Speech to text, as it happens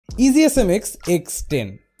EasySMX X10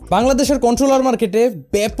 বাংলাদেশের controller মার্কেটে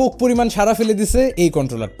ব্যাপক পরিমাণ সাড়া ফেলে দিছে এই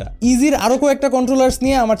কন্ট্রোলারটা। ইজির আরো কয়েকটা কন্ট্রোলার্স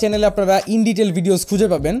নিয়ে আমার চ্যানেলে আপনারা ইন ডিটেল ভিডিওস খুঁজে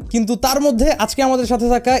পাবেন, কিন্তু তার মধ্যে আজকে আমাদের সাথে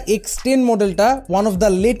থাকা X10 মডেলটা one of the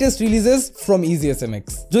latest releases from EasySMX।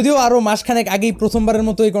 যদিও আরো মাসখানেক আগেই প্রথমবারের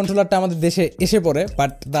মতো এই কন্ট্রোলারটা আমাদের দেশে এসে পড়ে,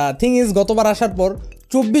 বাট দ্য থিং ইজ গতবার আসার পর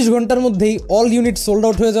 24 ঘন্টার মধ্যেই অল ইউনিট সোল্ড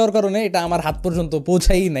আউট হয়ে যাওয়ার কারণে এটা আমার হাত পর্যন্ত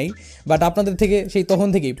পৌঁছাই নাই। বাট আপনাদের থেকে সেই তখন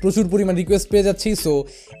থেকেই প্রচুর পরিমাণ রিকোয়েস্ট পেয়ে যাচ্ছি, so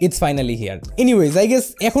it's finally here. Anyways I guess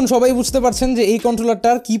এখন সবাই বুঝতে পারছেন যে এই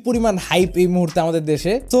কন্ট্রোলারটার কি পরিমাণ হাইপ এই মুহূর্তে আমাদের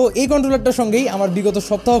দেশে। তো এই কন্ট্রোলারটার সঙ্গেই আমার বিগত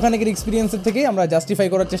সপ্তাহখানেকের এক্সপিরিয়েন্সের থেকে আমরা জাস্টিফাই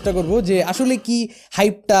করার চেষ্টা করব যে আসলে কি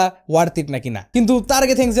হাইপটা ওয়ার্থ ইট নাকি না। কিন্তু তার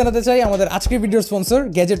আগে থ্যাঙ্কস জানাতে চাই আমাদের আজকের ভিডিওর স্পন্সর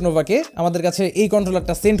গ্যাজেট নোভাকে আমাদের কাছে এই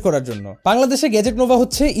কন্ট্রোলারটা সেন্ড করার জন্য। বাংলাদেশে গ্যাজেট নোভা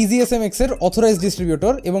হচ্ছে EasySMX এর অথরাইজড ডিস্ট্রিবিউটর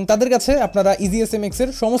এবং তাদের কাছে আপনারা EasySMX এর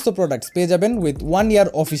সমস্ত প্রোডাক্টস পেয়ে যাবেন উইথ 1 ইয়ার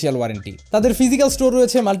অফিসিয়াল ওয়ারেন্টি। তাদের ফিজিক্যাল স্টোর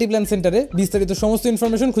রয়েছে মাল্টিপ্ল্যান সেন্টারে। বিস্তারিত সমস্ত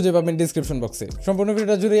ইনফরমেশন খুঁজে পাবেন ডিসক্রিপশন বক্সে। সম্পূর্ণ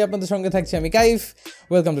ভিডিওটা জুড়েই আপনাদের সঙ্গে থাকছি আমি কাইফ।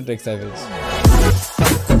 Welcome to take সাইভেলস।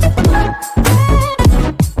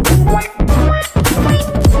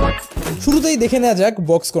 শুরুতেই দেখে নেওয়া যাক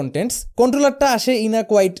বক্স কন্টেন্টস। কন্ট্রোলারটা আসে in a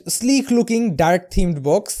quite slick looking dark themed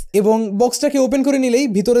box এবং বক্সটাকে ওপেন করে নিলেই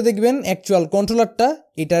ভিতরে দেখবেন অ্যাকচুয়াল কন্ট্রোলারটা,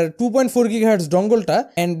 এটার 2.4 GHz ডঙ্গলটা,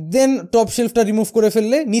 and then top শেলফটা remove করে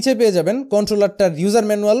ফেললে নিচে পেয়ে যাবেন কন্ট্রোলারটার ইউজার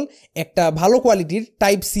ম্যানুয়াল, একটা ভালো কোয়ালিটির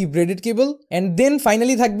type C braided cable, and then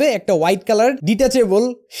finally থাকবে একটা white colour detachable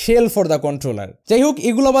shell for the controller. যাই হোক,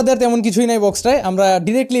 এগুলো বাদে আর তেমন কিছুই নাই বক্সটায়। আমরা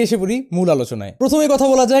ডিরেক্টলি এসে পড়ি মূল আলোচনায়। প্রথমে কথা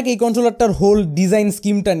বলা যাক এই কন্ট্রোলারটার হোল ডিজাইন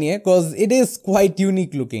স্কিমটা নিয়ে, cause it is quite unique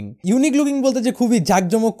looking. Unique looking বলতে যে খুবই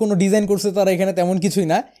জাঁকজমক কোনো ডিজাইন করছে তারা এখানে তেমন কিছুই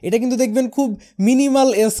না। এটা কিন্তু দেখবেন খুব মিনিমাল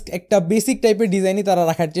এস্ক একটা বেসিক টাইপের ডিজাইনই তারা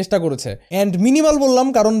রাখার চেষ্টা করেছে। এন্ড মিনিমাল বললাম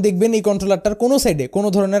কারণ দেখবেন এই কন্ট্রোলারটার কোনো সাইডে কোনো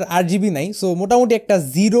ধরনের RGB নাই, সো মোটামুটি একটা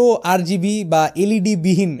জিরো RGB বা LED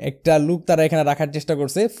বিহীন একটা লুক তারা এখানে রাখার চেষ্টা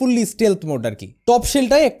করছে, ফুললি স্টেলথ মোড আর কি। টপ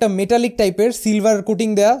শেলটাই একটা মেটালিক টাইপের সিলভার কোটিং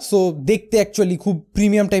দেয়া, সো দেখতে অ্যাকচুয়ালি খুব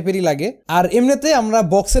প্রিমিয়াম টাইপেরই লাগে। আর এমনিতে আমরা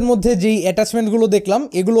বক্সের মধ্যে যেই অ্যাটাচমেন্ট গুলো দেখলাম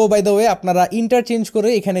এগুলো বাই দ্য ওয়ে আপনারা ইন্টারচেঞ্জ করে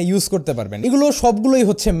এখানে ইউজ করতে পারবেন। এগুলো সবগুলোই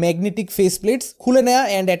হচ্ছে ম্যাগনেটিক ফেস প্লেটস, খুলে নেওয়া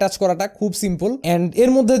এন্ড অ্যাটাচ করাটা খুব সিম্পল। এন্ড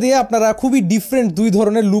এর মধ্যে দিয়ে আপনারা খুবই ডিফারেন্ট দুই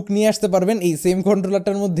ধরনের লুক নিয়ে আসতে পারবেন এই সেম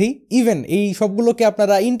কন্ট্রোলারটার মধ্যেই। ইভেন এই সবগুলোকে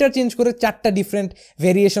আপনারা ইন্টারচেঞ্জ করে 4টা ডিফারেন্ট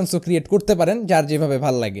ভেরিয়েশনসও ক্রিয়েট করতে পারেন যার যেভাবে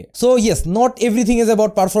ভালো লাগে। So yes, not everything is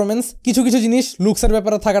about performance. কিছু কিছু জিনিস লুকসের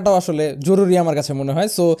ব্যাপারে থাকাটাও আসলে জরুরি আমার কাছে মনে হয়।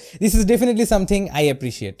 So this is definitely something I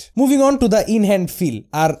appreciate. Moving on to the in hand feel.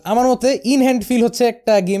 আর আমার মতে ইন হ্যান্ড ফিল হচ্ছে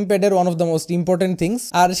একটা গেম প্যাডের one of the most important things.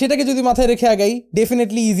 আর সেটাকে যদি মাথায় রেখে আগাই,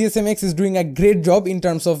 definitely EasySMX is doing a great job in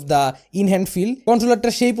terms of the in hand feel. কন্ট্রোলারটা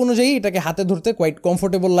সেই অনুযায়ী এটাকে হাতে ধরতে কোয়াইট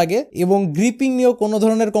কমফোর্টেবল লাগে এবং গ্রিপিং নিয়েও কোনো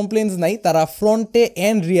ধরনের কমপ্লেন্স নাই। তারা ফ্রন্টে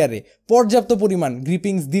অ্যান্ড রিয়ারে পর্যাপ্ত পরিমাণ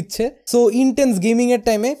গ্রিপিংস দিচ্ছে। সো ইন্টেন্স গেমিং এর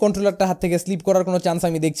টাইমে কন্ট্রোলারটা হাত থেকে স্লিপ করার কোনো চান্স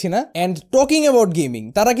আমি দেখছি না। অ্যান্ড টকিং অ্যাবাউট গেমিং,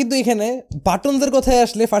 তারা কিন্তু এখানে বাটনসের কথায়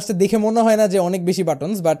আসলে ফার্স্টে দেখে মনে হয় না যে অনেক বেশি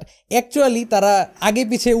বাটনস, বাট অ্যাকচুয়ালি তারা আগে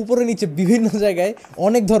পিছে উপরে নিচে বিভিন্ন জায়গায়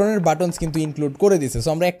অনেক ধরনের বাটনস কিন্তু ইনক্লুড করে দিছে। সো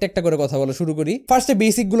আমরা একটা একটা করে কথা বলা শুরু করি। ফার্স্টে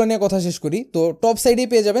বেসিক গুলো নিয়ে কথা শেষ করি। তো টপ সাইডে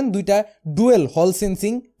পেয়ে যাবেন দুইটা ডুয়েল হল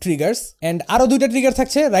সেন্সিং ট্রিগার্স, এন্ড আরো দুইটা ট্রিগার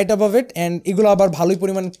থাকছে রাইট অ্যাবভ ইট, এন্ড এগুলো আবার ভালোই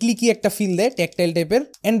পরিমাণ ক্লিকি একটা ফিল দেয়, ট্যাকটাইল টাইপের।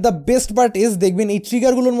 And the best part is দেখবেন এই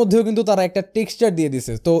ট্রিগার গুলোর মধ্যেও কিন্তু তারা একটা টেক্সচার দিয়ে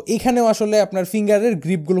দিছে, তো এখানেও আসলে আপনার ফিঙ্গারের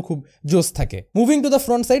গ্রিপ গুলো খুব জোস থাকে। Moving to the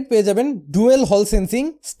front side পেয়ে যাবেন ডুয়েল হল sensing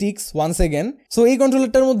sticks once again. So এই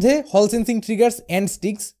কন্ট্রোলারটার মধ্যে হল সেন্সিং ট্রিগার্স এন্ড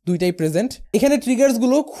স্টিক্স দুইটাই প্রেজেন্ট। এখানে ট্রিগার্স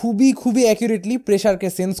গুলো খুবই অ্যাকুরেটলি প্রেসারকে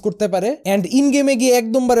সেন্স করতে পারে, এন্ড ইন গেমে গিয়ে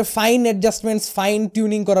একদমবারে ফাইন অ্যাডজাস্টমেন্টস, ফাইন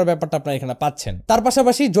টিউনিং করার ব্যাপারটা আপনারা এখানে পাচ্ছেন। তার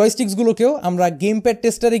পাশাপাশি জয়স্টিক্স গুলোকেও আমরা গেম প্যাড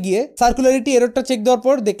টেস্টারে গিয়ে সার্কুলারিটি এররটা চেক দেওয়ার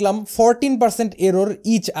পর দেখলাম 14% এরর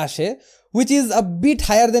ইচ আসে, which is a bit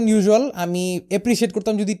higher than usual. আমি অ্যাপ্রিশিয়েট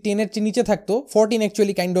করতাম যদি 10 এর চেয়ে নিচে থাকতো। 14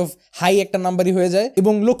 অ্যাকচুয়ালি কাইন্ড অফ হাই একটা নাম্বারই হয়ে যায়।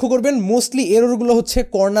 এবং লক্ষ্য করবেন মোস্টলি এররগুলো হচ্ছে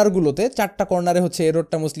কর্নারগুলোতে, 4টা কর্নারে হচ্ছে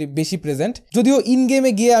এররটা মোস্টলি বেশি প্রেজেন্ট। যদিও ইন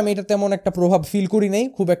গেমে গিয়ে আমি এটা তেমন একটা প্রভাব ফিল করি নাই,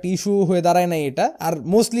 খুব একটা ইস্যু হয়ে দাঁড়ায় নাই এটা। আর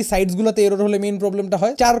মোস্টলি সাইডসগুলোতে এরর হলে মেইন প্রবলেমটা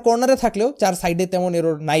হয়। 4 কর্নারে থাকলেও 4 সাইডে তেমন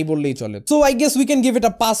এরর নাই বললেই চলে। So I guess we can give it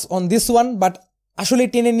a pass on this one, but আসলে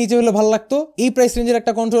 10 এর নিচে হলে ভালো লাগতো। এই প্রাইস রেঞ্জের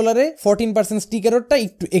একটা কন্ট্রোলারে 14% স্টিক এররটা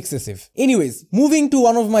একটু excessive. Anyways, moving to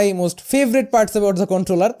one of my most favourite parts about the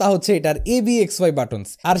controller, তা হচ্ছে এটার ABXY বাটনস।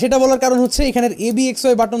 আর সেটা বলার কারণ হচ্ছে এখানের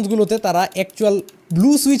ABXY বাটনস গুলোতে তারা অ্যাকচুয়াল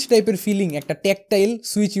ব্লু সুইচ টাইপের ফিলিং, একটা ট্যাকটাইল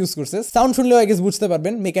সুইচ ইউজ করছে। সাউন্ড শুনলেও আই গেস বুঝতে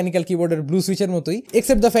পারবেন মেকানিক্যাল কিবোর্ডের ব্লু সুইচের মতোই,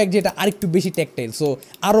 এক্সেপ্ট দ্য ফ্যাক্ট যে এটা আরেকটু বেশি ট্যাকটাইল, সো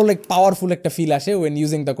আরো লাইক পাওয়ারফুল একটা ফিল আসে when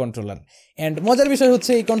using the controller. And মজার বিষয়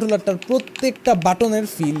হচ্ছে এই কন্ট্রোলারটার প্রত্যেকটা বাটনের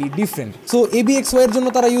ফিলই ডিফারেন্ট। সো ABXY এর জন্য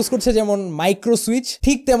তারা ইউজ করছে যেমন মাইক্রো সুইচ,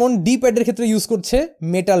 ঠিক তেমন ডি প্যাডের ক্ষেত্রে ইউজ করছে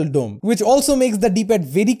metal dome, which also makes the D pad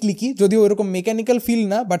very clicky, যদিও এরকম মেকানিক্যাল ফিল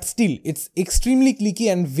না, but still it's extremely clicky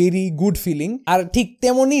and very good feeling. আর ঠিক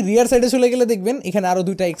তেমনই রিয়ার সাইডে চলে গেলে দেখবেন এখানে আরো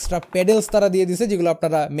দুইটা এক্সট্রা প্যাডেলস তারা দিয়ে দিছে, যেগুলো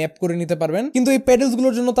আপনারা ম্যাপ করে নিতে পারবেন। কিন্তু এই প্যাডেলস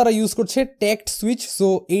গুলোর জন্য তারা ইউজ করছে ট্যাক্ট সুইচ, সো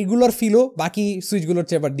এইগুলোর ফিলও বাকি সুইচগুলোর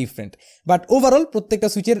চেয়ে আবার ডিফারেন্ট, বাট ওভারঅল প্রত্যেকটা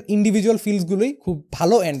সুইচের ইন্ডিভিজুয়াল ফিলস গুলোই খুব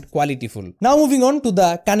ভালো and qualityful. Now moving on to the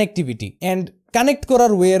connectivity and connect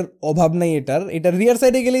করার ওয়ের অভাব নাই এটার রিয়ার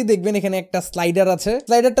সাইডে গেলেই দেখবেন এখানে একটা স্লাইডার আছে।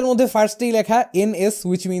 স্লাইডারটার মধ্যে ফার্স্টেই লেখা NS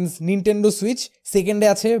which means Nintendo switch, সেকেন্ডে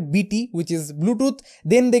আছে BT উইচ ইজ ব্লুটুথ,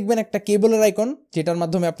 দেন দেখবেন একটা কেবলের আইকন যেটার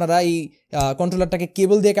মাধ্যমে আপনারা এই কন্ট্রোলারটাকে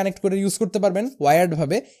কেবল দিয়ে কানেক্ট করে ইউজ করতে পারবেন ওয়ার্ড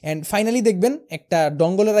ভাবে, অ্যান্ড ফাইনালি দেখবেন একটা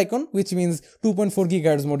ডঙ্গলের আইকন উইচ মিনস 2.4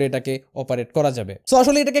 GHz মোডে এটাকে অপারেট করা যাবে। সো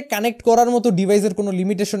আসলে এটাকে কানেক্ট করার মতো ডিভাইসের কোনো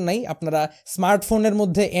লিমিটেশন নাই, আপনারা স্মার্টফোনের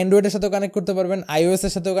মধ্যে অ্যান্ড্রয়েডের সাথেও কানেক্ট করতে পারবেন, iOS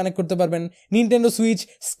এর সাথেও কানেক্ট করতে পারবেন, নিনটেন্ডো সুইচ,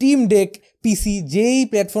 স্টিম ডেক, পিসি যেই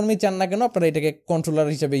প্ল্যাটফর্মে চান না কেন আপনারা এটাকে কন্ট্রোলার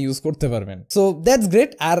হিসেবে ইউজ করতে পারবেন। So that's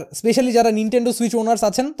great. R specially যারা নিনটেন্ডো সুইচ ওনার্স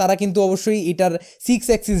আছেন তারা কিন্তু অবশ্যই এটার 6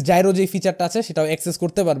 অ্যাক্সিস জাইরো যে ফিচারটা আছে সেটাও অ্যাক্সেস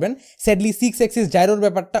করতে পারবেন। স্যাডলি 6 অ্যাক্সিস জাইরোর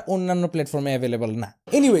ব্যাপারটা অন্যান্য প্ল্যাটফর্মে অ্যাভেলেবল না।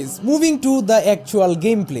 Anyways moving to the actual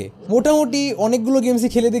game play, মোটামুটি অনেকগুলো গেমসই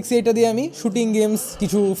খেলে দেখছি এটা দিয়ে আমি, শুটিং গেমস,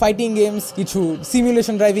 কিছু ফাইটিং গেমস, কিছু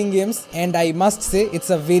simulation driving games, and I must say it's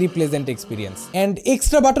a very pleasant experience. And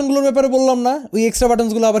extra বাটনগুলোর ব্যাপারে বললাম না, ওই এক্সট্রা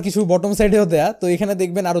বাটনগুলো আবার কিছু বটম সাইডেও দেয়া, তো এখানে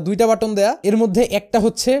দেখবেন আরো দুইটা বাটন দেয়া, এর মধ্যে একটা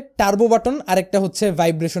হচ্ছে টার্বো বাটন আর একটা হচ্ছে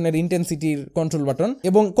ভাইব্রেশনের ইন্টেন্সিটির কন্ট্রোল বাটন,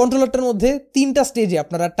 এবং কন্ট্রোলারটার মধ্যে 3টা স্টেজে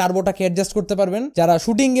আপনারা টার্বোটাকে অ্যাডজাস্ট করতে পারবেন। যারা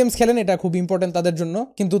শুটিং গেমস খেলেন এটা খুব ইম্পর্টেন্ট তাদের জন্য।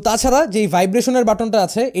 কিন্তু তাছাড়া যেই ভাইব্রেশনের বাটনটা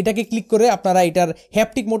আছে এটাকে ক্লিক করে আপনারা এটার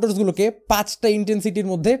হ্যাপটিক মোটরস গুলোকে 5টা ইন্টেন্সিটির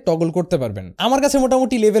মধ্যে টগল করতে পারবেন। আমার কাছে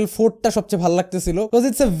মোটামুটি লেভেল 4টা সবচেয়ে ভালো লাগতেছিল, because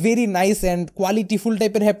it's a very nice and কোয়ালিটিফুল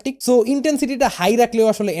টাইপের হ্যাপটিক। সো ইন্টেন্সিটিটা হাই রাখলেও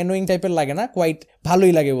আসলে অ্যানোয়িং টাইপের লাগে না, কোয়াইট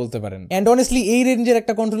ভালোই লাগে বলতে পারেন। অ্যান্ড অনেস্টলি এই রেঞ্জের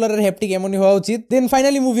একটা কন্ট্রোলারের হ্যাপটিক এমনই হওয়া উচিত। দেন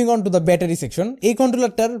finally moving on to the battery section, এই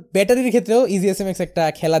কন্ট্রোলারটার ব্যাটারির ক্ষেত্রেও EasySMX একটা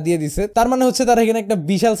খেলা দিয়ে দিছে, তার মানে হচ্ছে তারা এখানে একটা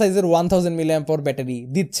বিশাল সাইজের 1000 mAh ব্যাটারি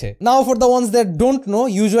দিচ্ছে। নাও for the once that don't know,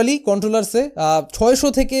 usually কন্ট্রোলারসে 600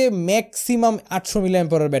 থেকে ম্যাক্সিমাম 800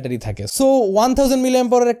 mAh ব্যাটারি থাকে, সো 1000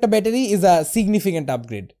 mAh একটা battery is a significant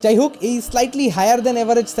upgrade. যাই হোক, এই স্লাইটলি হায়ার দেন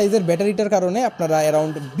এভারেজ সাইজের ব্যাটারিটার কারণে আপনারা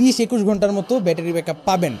অ্যারাউন্ড 20-21 ঘন্টার মতো ব্যাটারি ব্যাকআপ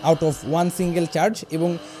পাবেন out of one single charge, এবং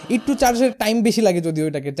একটু চার্জের টাইম বেশি লাগে যদিও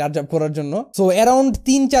এটাকে চার্জ আপ করার জন্য। সো অ্যারাউন্ড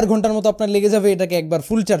 3-4 ঘন্টার মতো আপনার লেগে যাবে এটাকে একবার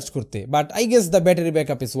ফুল চার্জ করতে, but I guess the battery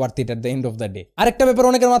backup is worth it at the end of the day. আরেকটা ব্যাপার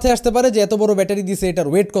অনেকের মাথায় আসতে পারে যে এত বড় ব্যাটারি দিছে এটার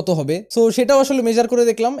ওয়েট কত হবে, সো সেটাও আসলে মেজার করে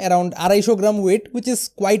দেখলাম around 250 gram wait, which is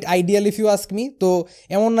quite ideal if you ask me. তো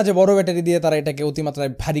এমন না যে বড় ব্যাটারি দিয়ে তারা এটাকে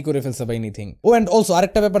অতিমাত্রায় ভারী করে ফেলছে বা এনিথিং। ও অ্যান্ড অলসো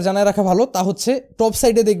আরেকটা ব্যাপার জানায় রাখা ভালো, তা হচ্ছে টপ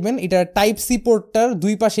সাইডে দেখবেন এটার টাইপ সি পোর্টটার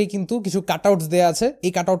দুই পাশেই কিন্তু কিছু কাটআউটস দেওয়া আছে।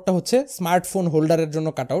 এই কাটআউটটা হচ্ছে স্মার্টফোন হোল্ডারের জন্য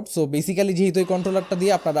কাটআউট। সো বেসিক্যালি যেহেতু এই কন্ট্রোলারটা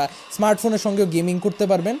দিয়ে আপনারা স্মার্টফোনের সঙ্গেও গেমিং করতে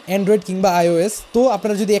পারবেন, অ্যান্ড্রয়েড কিংবা iOS, তো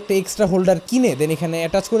আপনারা যদি একটা এক্সট্রা হোল্ডার কিনে দেন এখানে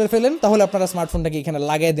অ্যাটাচ করে ফেলেন তাহলে আপনারা স্মার্টফোনটাকে এখানে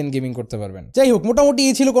লাগাই দেন গেমিং করতে পারবেন। যাই হোক, মোটামুটি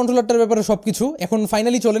এই ছিল কন্ট্রোলারটার ব্যাপারে সবকিছু। এখন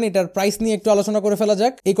ফাইনালি চলেন এটার প্রাইস নিয়ে একটু আলোচনা করে ফেলা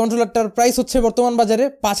যাক। এই কন্ট্রোলারটার প্রাইস হচ্ছে বর্তমান বাজারে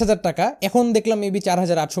 5000 টাকা, এখন দেখলাম মেবি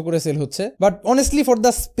 4800 করে সেল হচ্ছে, but honestly for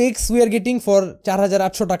the specs we are getting for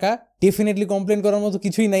 4800 টাকা ডেফিনেটলি কমপ্লেন করার মতো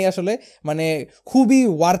কিছুই নাই আসলে, মানে খুবই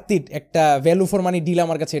ওয়ার্থ ইট একটা ভ্যালু ফর মানি ডিল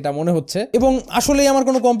আমার কাছে এটা মনে হচ্ছে। এবং আসলেই আমার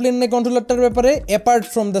কোনো কমপ্লেন নেই কন্ট্রোলারটার ব্যাপারে, apart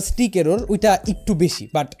from the stick error, ওইটা একটু বেশি,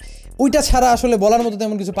 বাট ওইটা ছাড়া আসলে বলার মতো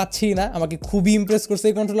তেমন কিছু পাচ্ছি না। আমাকে খুবই ইমপ্রেস করছে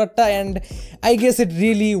এই কন্ট্রোলারটা, and I guess it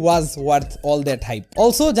really was worth all that hype.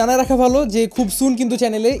 Also জানা রাখা ভালো যে খুব সুন কিন্তু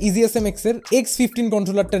চ্যানেলে EasySMX এর X15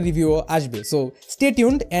 কন্ট্রোলারটার রিভিউ আসবে, সো স্টে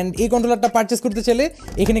টিউনড। অ্যান্ড এই কন্ট্রোলারটা পারচেস করতে চাইলে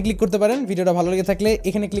এখানে ক্লিক করতে পারেন। ভিডিওটা ভালো লেগে থাকলে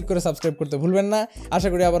এখানে ক্লিক করে সাবস্ক্রাইব করতে ভুলবেন না। আশা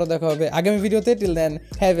করি আবারও দেখা হবে আগামী ভিডিওতে। Till then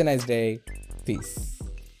have a nice day, piece.